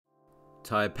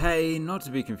Taipei, not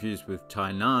to be confused with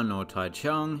Tainan or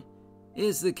Taichung,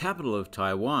 is the capital of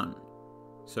Taiwan.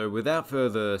 So without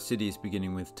further cities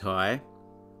beginning with Tai,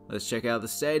 let's check out the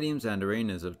stadiums and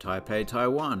arenas of Taipei,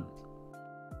 Taiwan.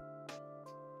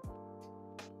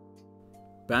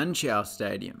 Banqiao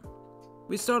Stadium.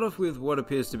 We start off with what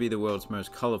appears to be the world's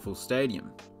most colourful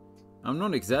stadium. I'm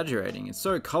not exaggerating, it's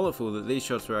so colourful that these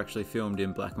shots were actually filmed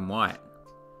in black and white.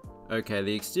 Okay,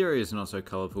 the exterior is not so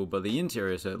colourful, but the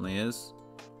interior certainly is.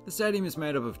 The stadium is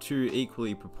made up of two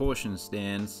equally proportioned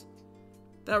stands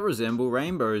that resemble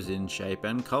rainbows in shape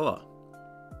and colour.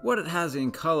 What it has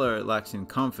in colour it lacks in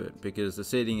comfort, because the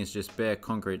seating is just bare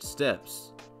concrete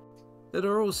steps that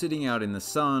are all sitting out in the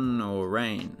sun or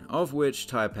rain, of which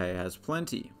Taipei has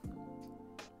plenty.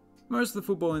 Most of the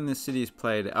football in this city is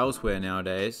played elsewhere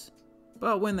nowadays,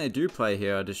 but when they do play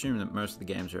here, I'd assume that most of the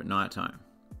games are at night time,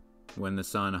 when the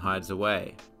sun hides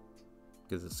away,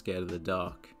 because it's scared of the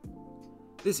dark.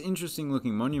 This interesting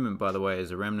looking monument, by the way,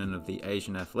 is a remnant of the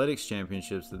Asian Athletics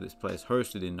Championships that this place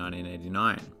hosted in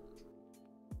 1989.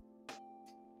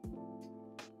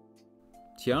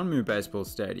 Tianmu Baseball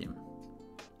Stadium.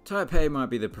 Taipei might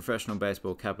be the professional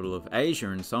baseball capital of Asia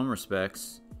in some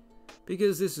respects,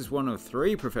 because this is one of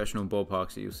 3 professional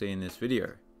ballparks that you'll see in this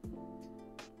video.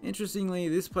 Interestingly,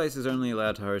 this place is only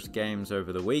allowed to host games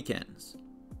over the weekends,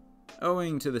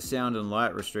 owing to the sound and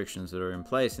light restrictions that are in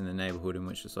place in the neighbourhood in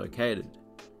which it's located,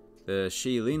 the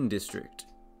Shilin district.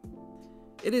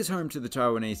 It is home to the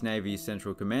Taiwanese Navy's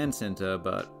Central Command Center,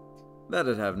 but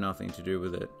that'd have nothing to do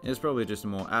with it. It's probably just a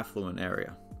more affluent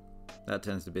area. That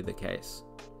tends to be the case.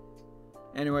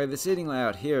 Anyway, the seating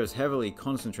layout here is heavily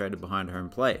concentrated behind home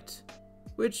plate,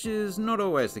 which is not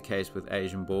always the case with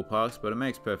Asian ballparks, but it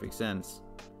makes perfect sense.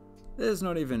 There's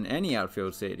not even any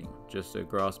outfield seating, just a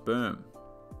grass berm.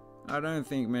 I don't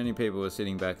think many people are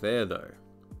sitting back there though,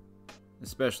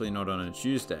 especially not on a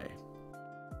Tuesday.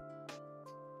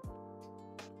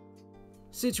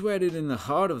 Situated in the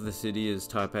heart of the city is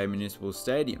Taipei Municipal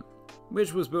Stadium,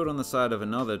 which was built on the site of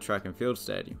another track and field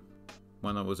stadium,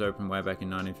 one that was opened way back in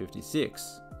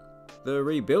 1956. The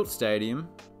rebuilt stadium,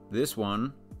 this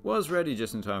one, was ready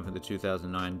just in time for the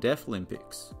 2009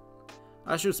 Deaflympics.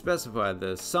 I should specify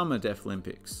the Summer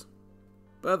Deaflympics.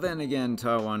 But then again,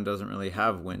 Taiwan doesn't really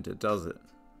have winter, does it?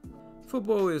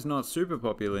 Football is not super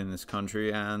popular in this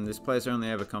country, and this place only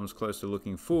ever comes close to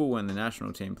looking full when the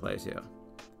national team plays here.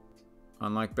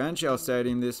 Unlike Banqiao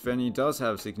Stadium, this venue does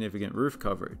have significant roof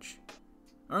coverage.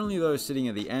 Only those sitting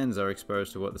at the ends are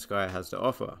exposed to what the sky has to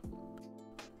offer.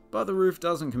 But the roof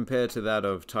doesn't compare to that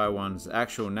of Taiwan's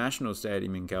actual national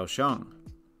stadium in Kaohsiung,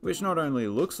 which not only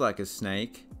looks like a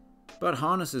snake, but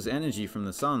harnesses energy from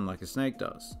the sun like a snake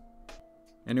does.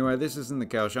 Anyway, this isn't the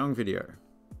Kaohsiung video.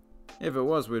 If it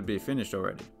was, we'd be finished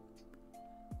already.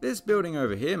 This building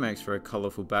over here makes for a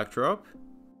colourful backdrop.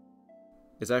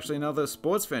 It's actually another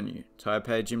sports venue,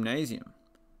 Taipei Gymnasium.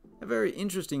 A very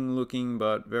interesting looking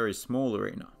but very small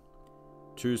arena.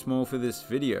 Too small for this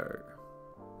video,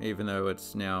 even though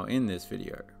it's now in this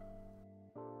video.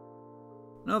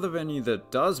 Another venue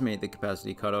that does meet the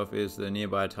capacity cutoff is the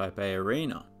nearby Taipei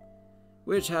Arena,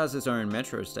 which has its own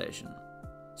metro station.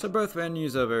 So both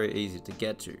venues are very easy to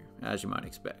get to, as you might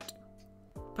expect.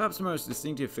 Perhaps the most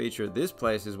distinctive feature of this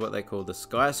place is what they call the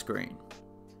Sky Screen,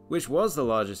 which was the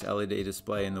largest LED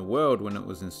display in the world when it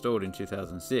was installed in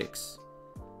 2006.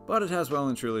 But it has well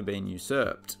and truly been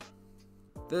usurped.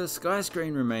 The Sky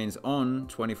Screen remains on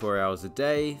 24 hours a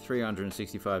day,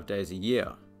 365 days a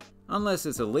year. Unless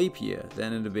it's a leap year,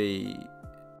 then it'll be...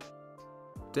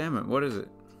 Damn it, what is it?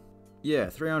 Yeah,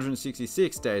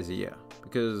 366 days a year,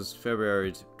 because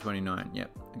February 29,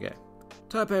 yep, okay.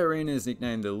 Taipei Arena is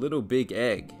nicknamed the Little Big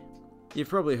Egg. You've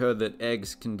probably heard that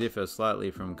eggs can differ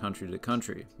slightly from country to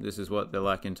country. This is what they're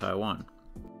like in Taiwan.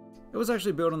 It was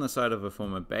actually built on the site of a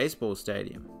former baseball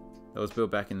stadium that was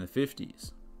built back in the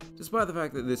 50s. Despite the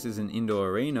fact that this is an indoor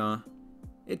arena,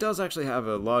 it does actually have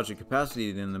a larger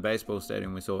capacity than the baseball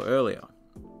stadium we saw earlier.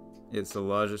 It's the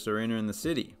largest arena in the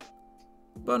city,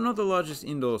 but not the largest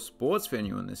indoor sports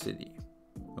venue in the city.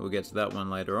 We'll get to that one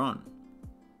later on.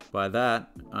 By that,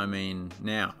 I mean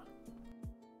now.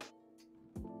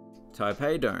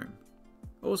 Taipei Dome,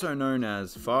 also known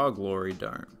as Far Glory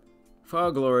Dome.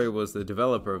 Far Glory was the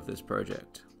developer of this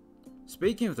project.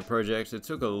 Speaking of the project, it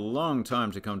took a long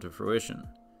time to come to fruition.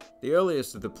 The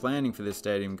earliest of the planning for this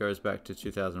stadium goes back to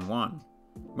 2001.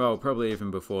 Well, probably even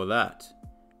before that.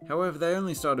 However, they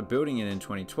only started building it in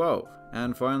 2012,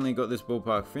 and finally got this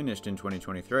ballpark finished in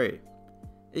 2023.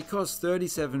 It cost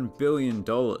 $37 billion.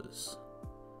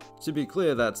 To be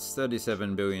clear, that's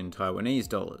 37 billion Taiwanese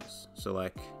dollars, so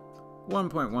like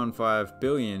 1.15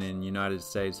 billion in United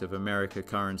States of America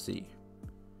currency.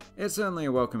 It's certainly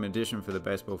a welcome addition for the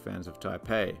baseball fans of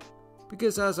Taipei,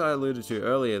 because as I alluded to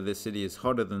earlier, this city is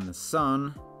hotter than the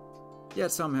sun,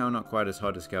 yet somehow not quite as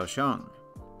hot as Kaohsiung.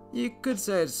 You could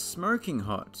say it's smoking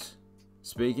hot.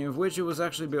 Speaking of which, it was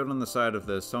actually built on the site of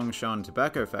the Songshan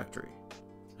tobacco factory.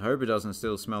 I hope it doesn't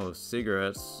still smell of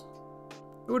cigarettes.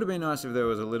 It would have been nice if there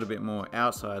was a little bit more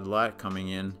outside light coming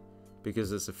in,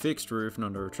 because it's a fixed roof,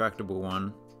 not a retractable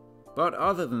one. But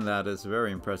other than that, it's a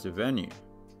very impressive venue.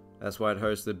 That's why it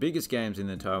hosts the biggest games in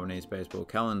the Taiwanese baseball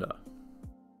calendar.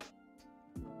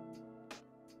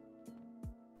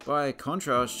 By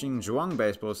contrast, Xinzhuang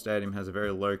Baseball Stadium has a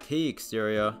very low-key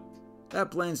exterior that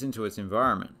blends into its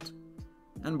environment.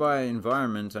 And by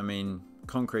environment, I mean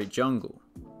concrete jungle,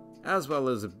 as well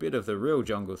as a bit of the real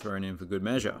jungle thrown in for good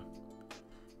measure.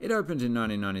 It opened in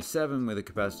 1997 with a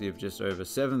capacity of just over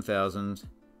 7,000,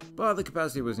 but the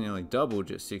capacity was nearly doubled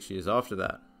just 6 years after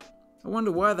that. I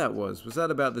wonder why that was. Was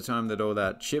that about the time that all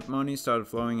that chip money started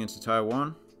flowing into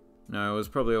Taiwan? No, it was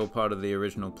probably all part of the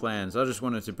original plans. I just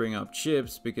wanted to bring up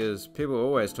chips because people are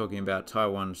always talking about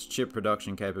Taiwan's chip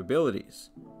production capabilities.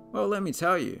 Well, let me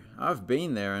tell you, I've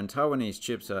been there and Taiwanese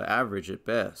chips are average at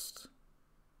best.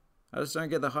 I just don't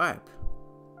get the hype.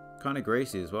 Kinda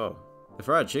greasy as well. The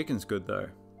fried chicken's good though.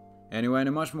 Anyway, in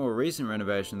a much more recent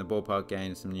renovation, the ballpark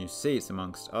gained some new seats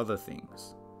amongst other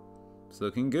things. It's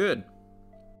looking good.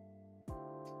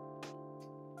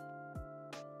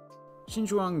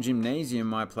 Xinzhuang Gymnasium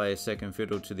might play second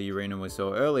fiddle to the arena we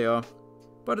saw earlier,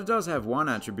 but it does have one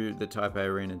attribute that Taipei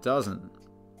Arena doesn't.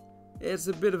 It's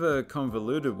a bit of a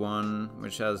convoluted one,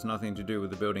 which has nothing to do with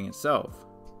the building itself.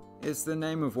 It's the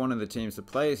name of one of the teams that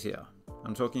plays here.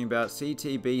 I'm talking about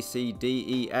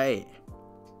CTBC-DEA,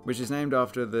 which is named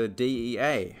after the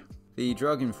DEA, the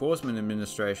Drug Enforcement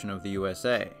Administration of the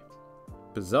USA.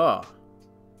 Bizarre.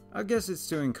 I guess it's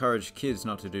to encourage kids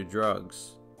not to do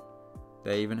drugs.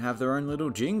 They even have their own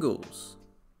little jingles.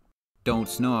 Don't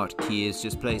snort, kids,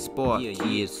 just play sport,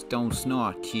 kids. Don't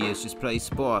snort, kids, just play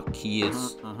sport,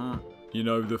 kids. You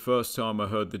know, the first time I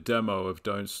heard the demo of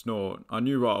Don't Snort, I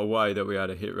knew right away that we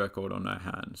had a hit record on our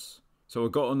hands. So I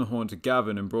got on the horn to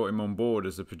Gavin and brought him on board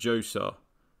as a producer.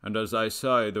 And as they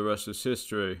say, the rest is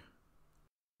history.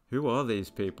 Who are these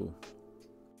people?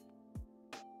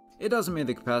 It doesn't mean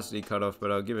the capacity cutoff,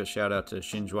 but I'll give a shout out to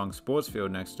Xinzhuang Sports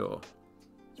Field next door.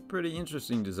 It's a pretty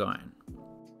interesting design.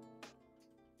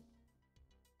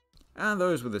 And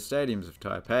those were the Stadiums of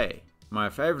Taipei. My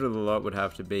favourite of the lot would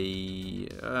have to be...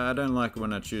 I don't like it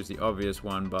when I choose the obvious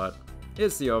one, but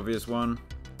it's the obvious one.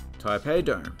 Taipei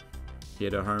Dome.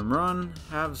 Hit a home run,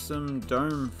 have some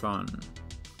dome fun.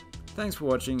 Thanks for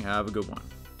watching, have a good one.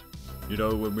 You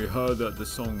know, when we heard that the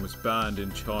song was banned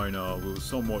in China, we were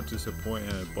somewhat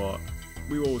disappointed, but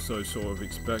we were also sort of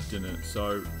expecting it.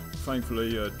 So,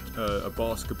 thankfully, a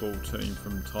basketball team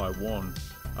from Taiwan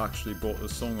actually bought the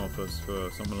song off us for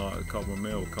something like a couple of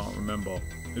mil, can't remember.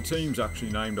 The team's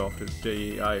actually named after the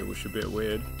DEA, which is a bit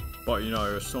weird, but you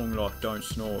know, a song like Don't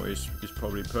Snort is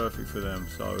probably perfect for them,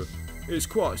 so it's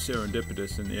quite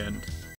serendipitous in the end.